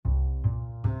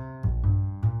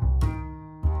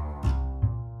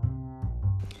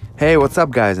Hey, what's up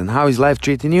guys, and how is life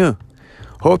treating you?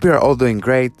 Hope you are all doing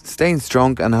great, staying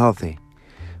strong and healthy.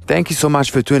 Thank you so much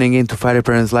for tuning in to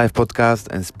Fighterpreneur's Life podcast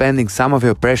and spending some of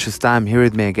your precious time here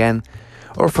with me again,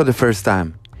 or for the first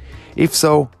time. If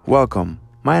so, welcome.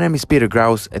 My name is Peter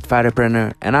Graus at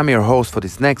Fighterpreneur, and I'm your host for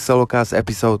this next solocast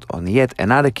episode on yet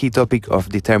another key topic of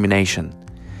determination.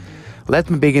 Let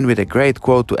me begin with a great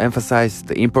quote to emphasize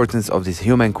the importance of this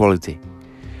human quality.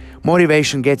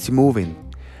 Motivation gets you moving,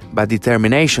 but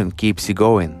determination keeps you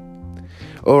going.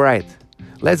 Alright,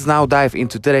 let's now dive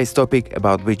into today's topic,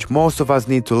 about which most of us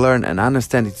need to learn and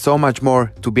understand it so much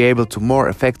more to be able to more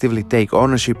effectively take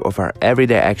ownership of our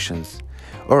everyday actions,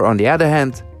 or on the other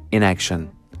hand, inaction.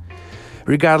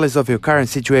 Regardless of your current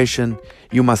situation,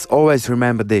 you must always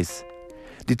remember this.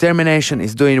 Determination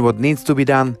is doing what needs to be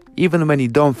done even when you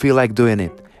don't feel like doing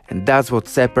it, and that's what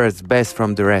separates best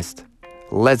from the rest.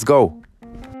 Let's go!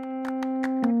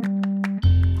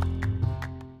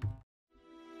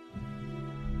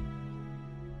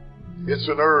 It's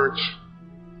an urge.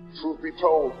 Truth be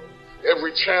told,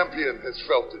 every champion has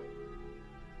felt it.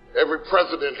 Every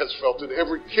president has felt it.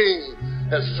 Every king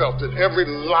has felt it. Every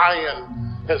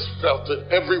lion has felt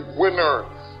it. Every winner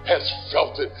has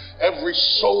felt it. Every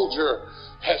soldier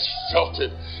has felt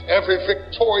it. Every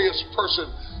victorious person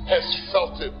has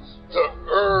felt it. The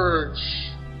urge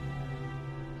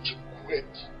to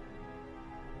quit.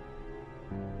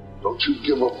 Don't you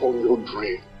give up on your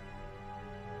dream.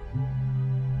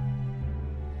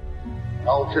 I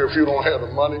don't care if you don't have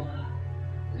the money,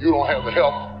 you don't have the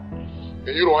help, and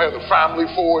you don't have the family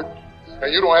for it, and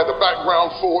you don't have the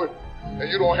background for it, and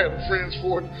you don't have the friends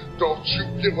for it. Don't you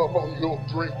give up on your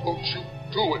dream. Don't you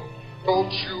do it.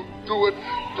 Don't you do it.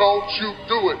 Don't you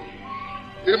do it.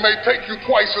 It may take you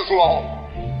twice as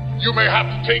long. You may have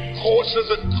to take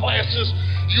courses and classes.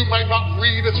 You might not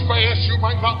read as fast. You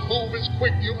might not move as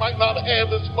quick. You might not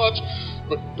have as much.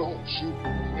 But don't you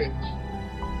quit.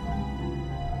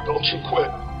 Don't you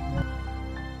quit.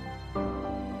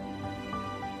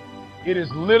 It is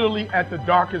literally at the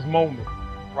darkest moment,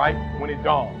 right, when it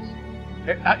dawns.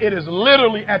 It is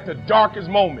literally at the darkest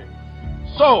moment.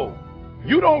 So,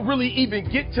 you don't really even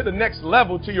get to the next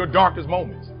level to your darkest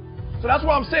moments. So that's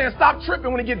why I'm saying stop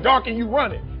tripping when it get dark and you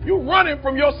running. You're running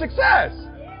from your success.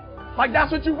 Like,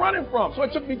 that's what you're running from. So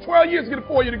it took me 12 years to get a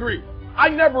 4-year degree. I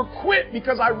never quit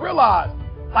because I realized,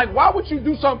 like, why would you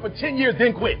do something for 10 years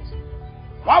then quit?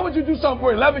 Why would you do something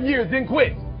for 11 years then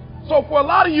quit? So for a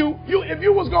lot of you, if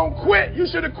you was gonna quit, you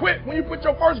should have quit when you put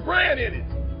your first grand in it.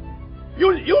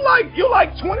 You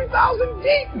like 20,000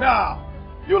 deep now.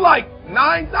 You like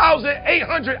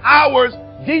 9,800 hours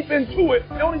deep into it.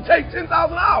 It only takes 10,000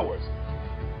 hours.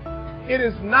 It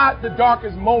is not the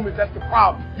darkest moment that's the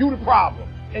problem. You the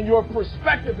problem, and your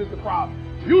perspective is the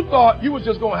problem. You thought you was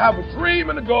just gonna have a dream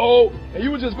and a goal, and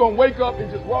you were just gonna wake up and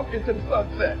just walk into the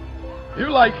sunset. You're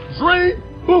like, dream,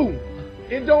 boom.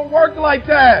 It don't work like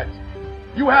that.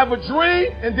 You have a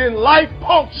dream, and then life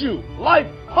punks you. Life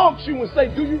punks you and say,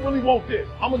 do you really want this?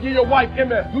 I'm going to give your wife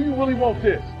MS. Do you really want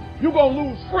this? You're going to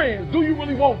lose friends. Do you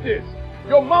really want this?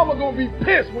 Your mama going to be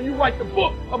pissed when you write the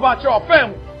book about your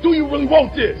family. Do you really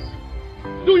want this?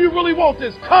 Do you really want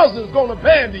this? Cousins going to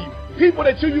abandon you. People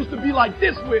that you used to be like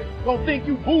this with going to think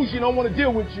you bougie and don't want to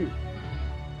deal with you.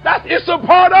 It's a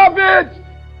part of it.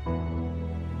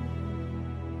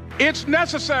 It's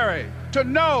necessary to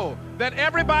know that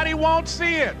everybody won't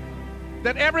see it,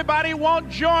 that everybody won't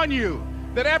join you,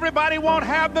 that everybody won't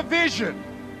have the vision.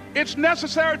 It's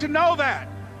necessary to know that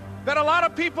a lot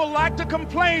of people like to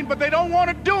complain, but they don't want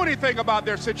to do anything about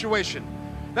their situation,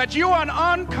 that you are an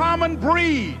uncommon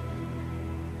breed.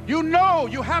 You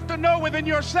have to know within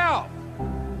yourself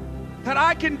that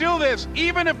I can do this.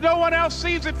 Even if no one else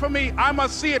sees it for me, I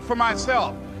must see it for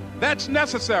myself. That's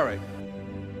necessary.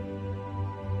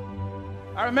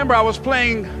 I remember I was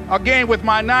playing a game with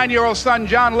my 9-year-old son,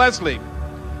 John Leslie,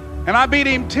 and I beat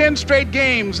him 10 straight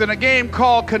games in a game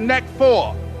called Connect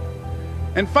 4.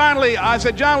 And finally, I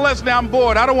said, John Leslie, I'm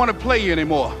bored. I don't want to play you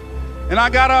anymore. And I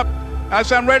got up. I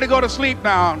said, I'm ready to go to sleep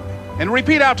now. And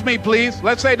repeat out to me, please.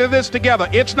 Let's say this together.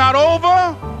 It's not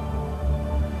over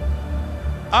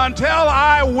until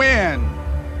I win.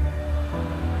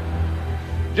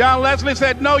 John Leslie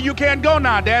said, no, you can't go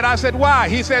now, Dad. I said, why?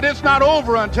 He said, it's not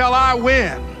over until I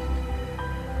win.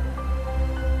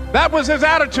 That was his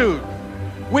attitude.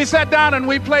 We sat down and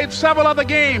we played several other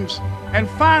games. And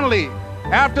finally,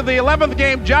 after the 11th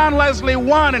game, John Leslie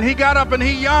won, and he got up and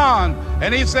he yawned.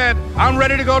 And he said, I'm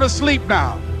ready to go to sleep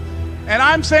now. And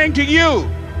I'm saying to you,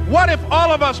 What if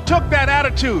all of us took that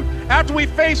attitude after we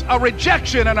face a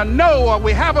rejection and a no, or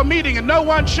we have a meeting and no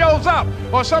one shows up,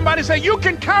 or somebody say, you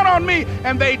can count on me,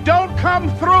 and they don't come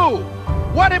through?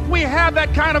 What if we have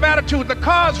that kind of attitude? The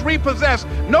car's repossessed.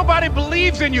 Nobody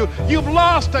believes in you. You've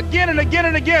lost again and again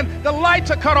and again. The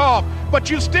lights are cut off, but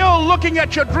you're still looking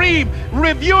at your dream,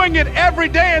 reviewing it every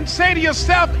day, and say to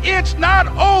yourself, it's not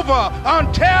over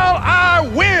until I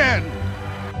win.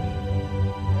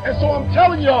 And so I'm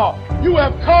telling y'all, you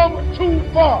have come too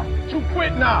far to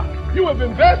quit now. You have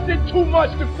invested too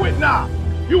much to quit now.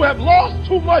 You have lost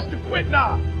too much to quit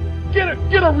now.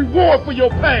 Get a reward for your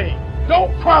pain.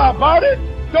 Don't cry about it.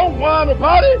 Don't whine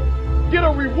about it. Get a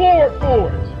reward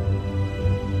for it.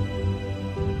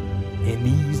 And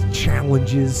these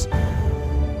challenges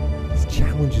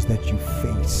that you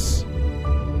face,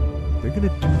 they're going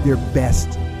to do their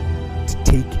best to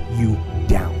take you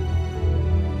down.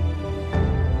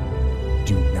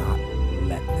 Do not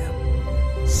let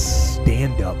them.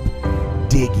 Stand up,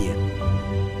 dig in.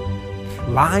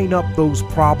 Line up those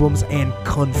problems and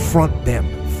confront them.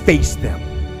 Face them.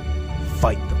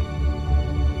 Fight them.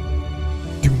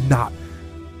 Do not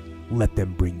let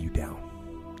them bring you down.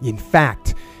 In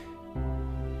fact,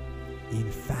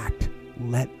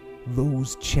 let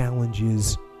those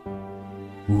challenges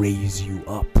raise you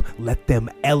up. Let them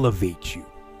elevate you.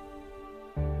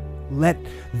 Let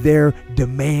their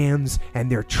demands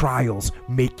and their trials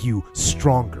make you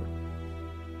stronger.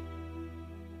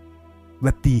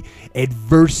 Let the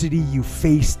adversity you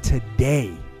face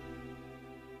today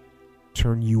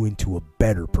turn you into a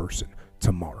better person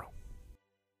tomorrow.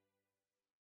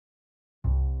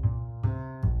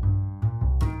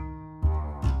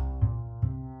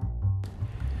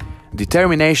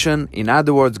 Determination, in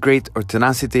other words grit or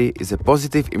tenacity, is a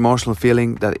positive emotional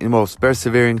feeling that involves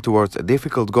persevering towards a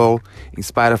difficult goal in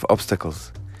spite of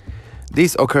obstacles.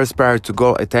 This occurs prior to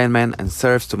goal attainment and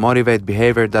serves to motivate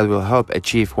behavior that will help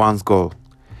achieve one's goal.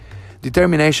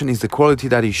 Determination is the quality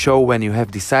that you show when you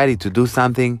have decided to do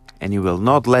something and you will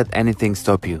not let anything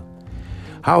stop you.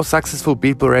 How successful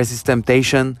people resist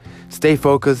temptation, stay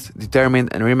focused,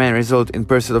 determined, and remain resolute in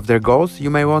pursuit of their goals, you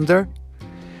may wonder?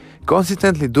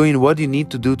 Consistently doing what you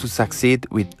need to do to succeed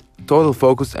with total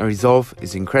focus and resolve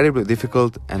is incredibly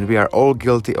difficult, and we are all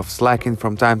guilty of slacking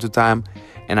from time to time,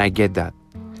 and I get that.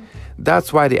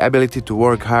 That's why the ability to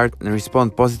work hard and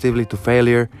respond positively to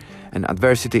failure and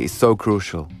adversity is so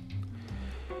crucial.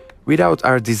 Without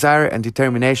our desire and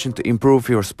determination to improve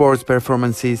your sports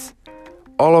performances,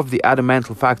 all of the other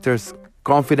mental factors,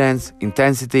 confidence,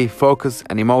 intensity, focus,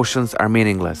 and emotions are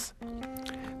meaningless.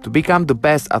 To become the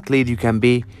best athlete you can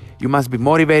be, you must be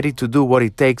motivated to do what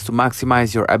it takes to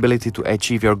maximize your ability to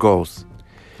achieve your goals.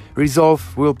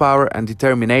 Resolve, willpower, and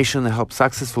determination help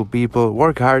successful people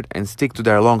work hard and stick to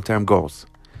their long-term goals.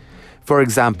 For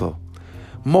example,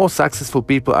 most successful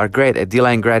people are great at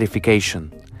delaying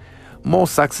gratification.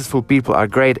 Most successful people are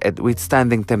great at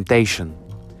withstanding temptation.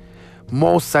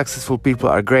 Most successful people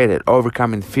are great at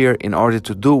overcoming fear in order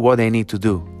to do what they need to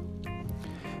do.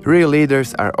 Real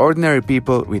leaders are ordinary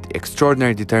people with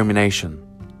extraordinary determination.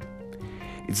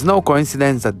 It's no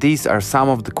coincidence that these are some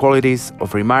of the qualities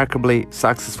of remarkably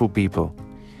successful people.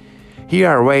 Here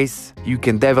are ways you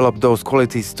can develop those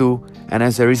qualities too, and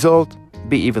as a result,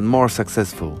 be even more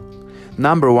successful.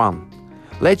 Number 1.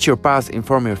 Let your past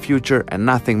inform your future and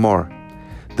nothing more.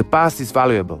 The past is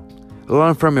valuable.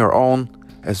 Learn from your own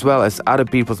as well as other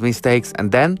people's mistakes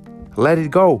and then let it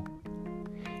go.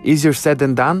 Easier said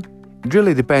than done? It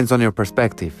really depends on your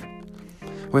perspective.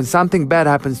 When something bad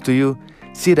happens to you,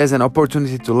 see it as an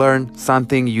opportunity to learn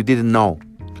something you didn't know.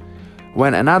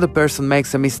 When another person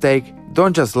makes a mistake,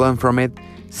 don't just learn from it,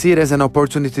 see it as an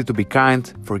opportunity to be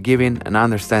kind, forgiving, and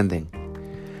understanding.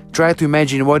 Try to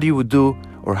imagine what you would do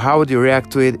or how would you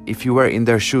react to it if you were in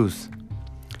their shoes.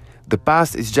 The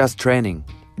past is just training.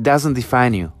 It doesn't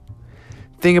define you.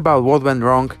 Think about what went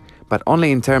wrong, but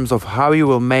only in terms of how you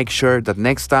will make sure that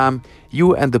next time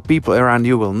you and the people around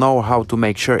you will know how to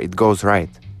make sure it goes right.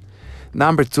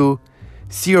 Number 2,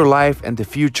 see your life and the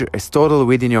future as totally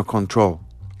within your control.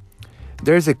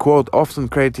 There is a quote often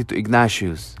credited to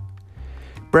Ignatius.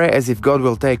 Pray as if God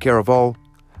will take care of all.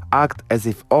 Act as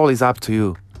if all is up to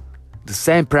you. The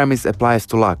same premise applies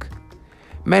to luck.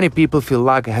 Many people feel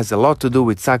luck has a lot to do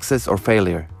with success or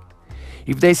failure.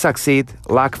 If they succeed,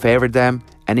 luck favored them,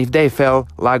 and if they fail,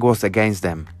 luck was against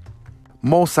them.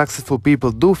 Most successful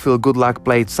people do feel good luck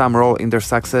played some role in their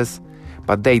success,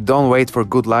 but they don't wait for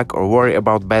good luck or worry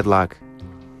about bad luck.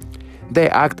 They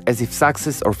act as if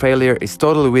success or failure is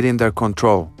totally within their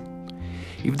control.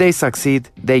 If they succeed,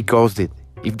 they caused it.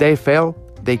 If they fail,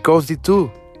 they caused it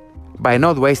too. by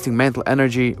not wasting mental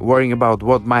energy worrying about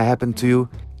what might happen to you.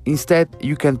 Instead,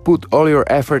 you can put all your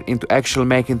effort into actually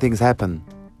making things happen.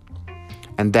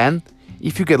 And then,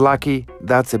 if you get lucky,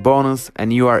 that's a bonus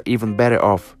and you are even better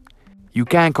off. You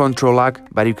can't control luck,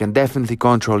 but you can definitely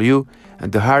control you,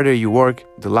 and the harder you work,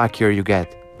 the luckier you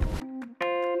get.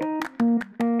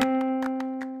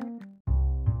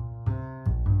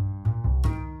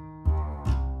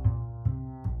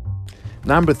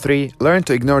 Number 3, learn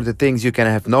to ignore the things you can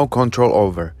have no control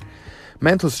over.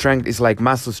 Mental strength is like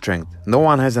muscle strength. No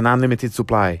one has an unlimited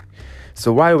supply.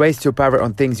 So why waste your power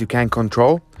on things you can't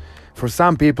control? For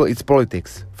some people it's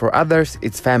politics. For others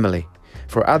it's family.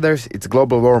 For others it's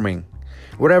global warming.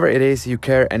 Whatever it is, you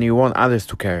care and you want others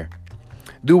to care.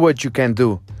 Do what you can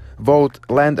do. Vote,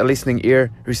 lend a listening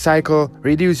ear, recycle,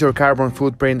 reduce your carbon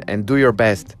footprint and do your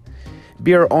best.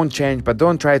 Be your own change, but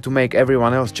don't try to make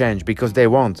everyone else change because they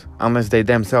won't, unless they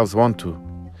themselves want to.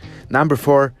 Number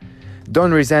 4,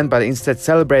 don't resent but instead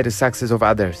celebrate the success of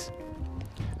others.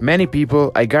 Many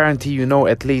people, I guarantee you know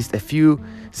at least a few,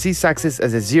 see success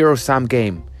as a zero-sum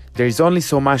game. There is only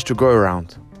so much to go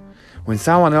around. When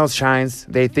someone else shines,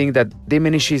 they think that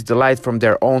diminishes the light from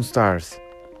their own stars.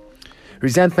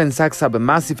 Resentment sucks up a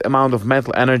massive amount of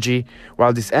mental energy,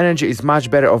 while this energy is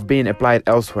much better off being applied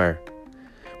elsewhere.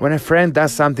 When a friend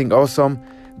does something awesome,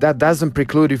 that doesn't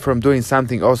preclude you from doing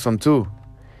something awesome too.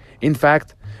 In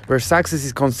fact, where success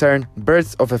is concerned,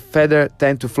 birds of a feather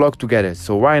tend to flock together,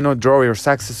 so why not draw your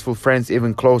successful friends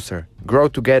even closer? Grow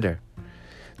together.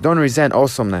 Don't resent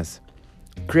awesomeness.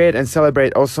 Create and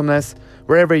celebrate awesomeness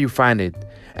wherever you find it,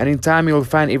 and in time you will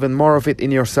find even more of it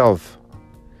in yourself.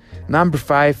 Number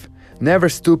 5, never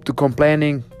stoop to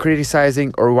complaining,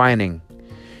 criticizing, or whining.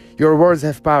 Your words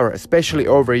have power, especially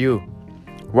over you.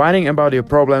 Whining about your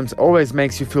problems always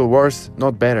makes you feel worse,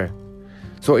 not better.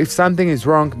 So if something is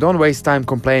wrong, don't waste time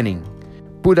complaining.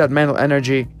 Put that mental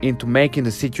energy into making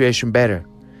the situation better.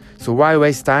 So why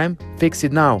waste time? Fix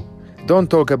it now. Don't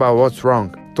talk about what's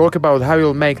wrong. Talk about how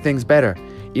you'll make things better,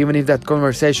 even if that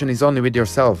conversation is only with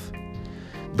yourself.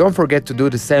 Don't forget to do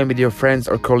the same with your friends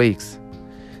or colleagues.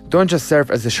 Don't just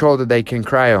serve as a shoulder they can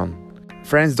cry on.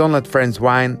 Friends don't let friends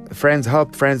whine. Friends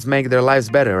help friends make their lives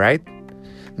better, right?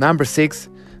 Number 6,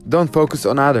 don't focus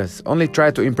on others. Only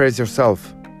try to impress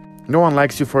yourself. No one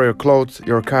likes you for your clothes,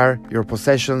 your car, your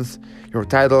possessions, your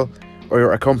title, or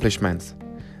your accomplishments.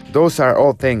 Those are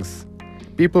all things.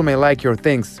 People may like your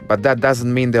things, but that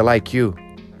doesn't mean they like you.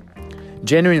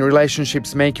 Genuine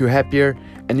relationships make you happier,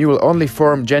 and you will only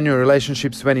form genuine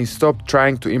relationships when you stop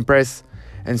trying to impress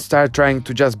and start trying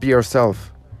to just be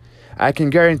yourself. I can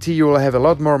guarantee you will have a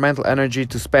lot more mental energy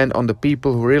to spend on the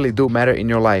people who really do matter in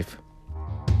your life.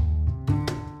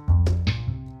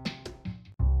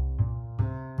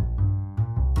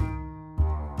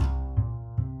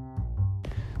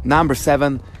 Number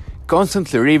 7,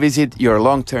 constantly revisit your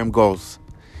long-term goals.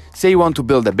 Say you want to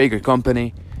build a bigger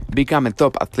company, become a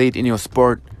top athlete in your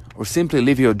sport, or simply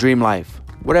live your dream life,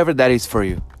 whatever that is for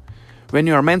you. When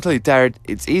you are mentally tired,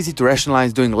 it's easy to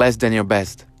rationalize doing less than your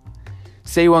best.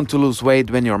 Say you want to lose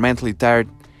weight when you are mentally tired,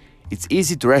 it's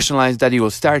easy to rationalize that you will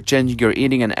start changing your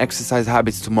eating and exercise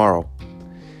habits tomorrow.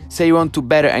 Say you want to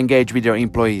better engage with your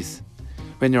employees.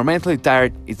 When you're mentally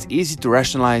tired, it's easy to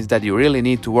rationalize that you really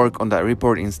need to work on that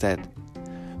report instead.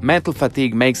 Mental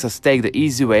fatigue makes us take the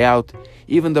easy way out,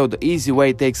 even though the easy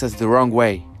way takes us the wrong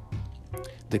way.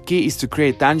 The key is to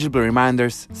create tangible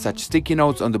reminders, such sticky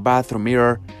notes on the bathroom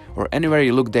mirror or anywhere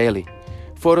you look daily,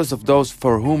 photos of those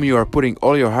for whom you are putting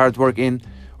all your hard work in,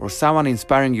 or someone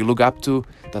inspiring you look up to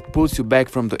that pulls you back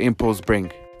from the impulse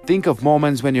brink. Think of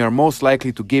moments when you are most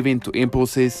likely to give in to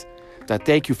impulses that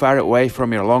take you far away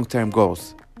from your long-term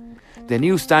goals. Then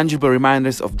use tangible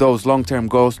reminders of those long-term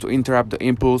goals to interrupt the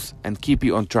impulse and keep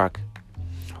you on track.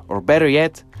 Or better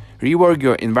yet, rework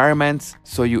your environments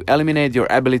so you eliminate your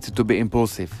ability to be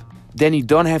impulsive. Then you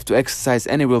don't have to exercise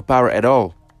any willpower at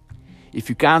all. If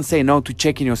you can't say no to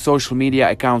checking your social media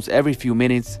accounts every few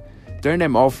minutes, turn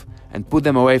them off and put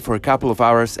them away for a couple of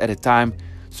hours at a time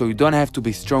so you don't have to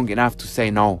be strong enough to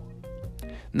say no.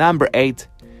 Number 8,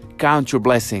 count your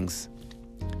blessings.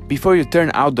 Before you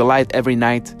turn out the light every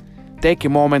night, take a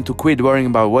moment to quit worrying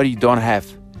about what you don't have.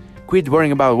 Quit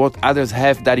worrying about what others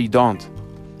have that you don't.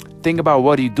 Think about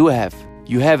what you do have.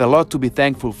 You have a lot to be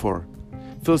thankful for.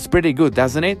 Feels pretty good,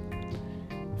 doesn't it?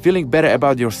 Feeling better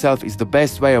about yourself is the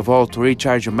best way of all to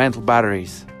recharge your mental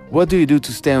batteries. What do you do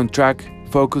to stay on track,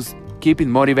 focused, keeping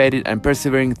motivated and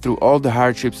persevering through all the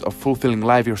hardships of fulfilling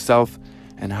life yourself?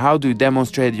 And how do you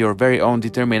demonstrate your very own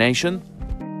determination?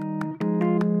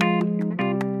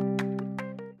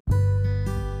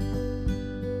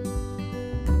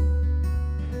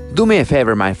 Do me a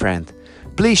favor, my friend.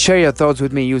 Please share your thoughts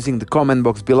with me using the comment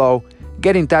box below.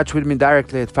 Get in touch with me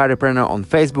directly at Fighterpreneur on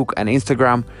Facebook and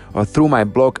Instagram, or through my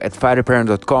blog at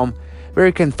fighterpreneur.com, where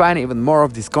you can find even more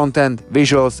of this content,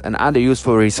 visuals and other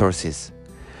useful resources.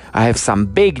 I have some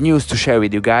big news to share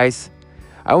with you guys.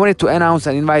 I wanted to announce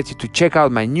and invite you to check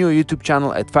out my new YouTube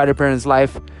channel at Fighterpreneur's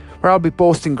Life, where I'll be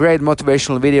posting great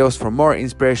motivational videos for more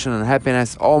inspiration and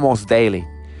happiness almost daily.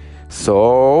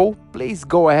 So please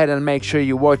go ahead and make sure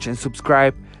you watch and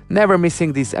subscribe, never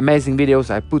missing these amazing videos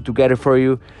I put together for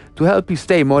you to help you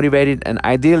stay motivated and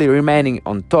ideally remaining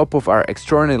on top of our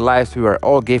extraordinary lives we are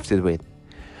all gifted with.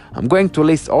 I'm going to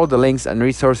list all the links and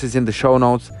resources in the show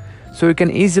notes so you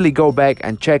can easily go back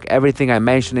and check everything I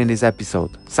mentioned in this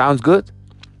episode. Sounds good?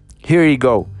 Here you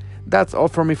go. That's all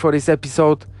from me for this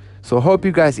episode. So hope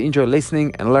you guys enjoy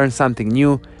listening and learn something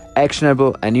new,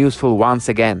 actionable and useful once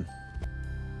again.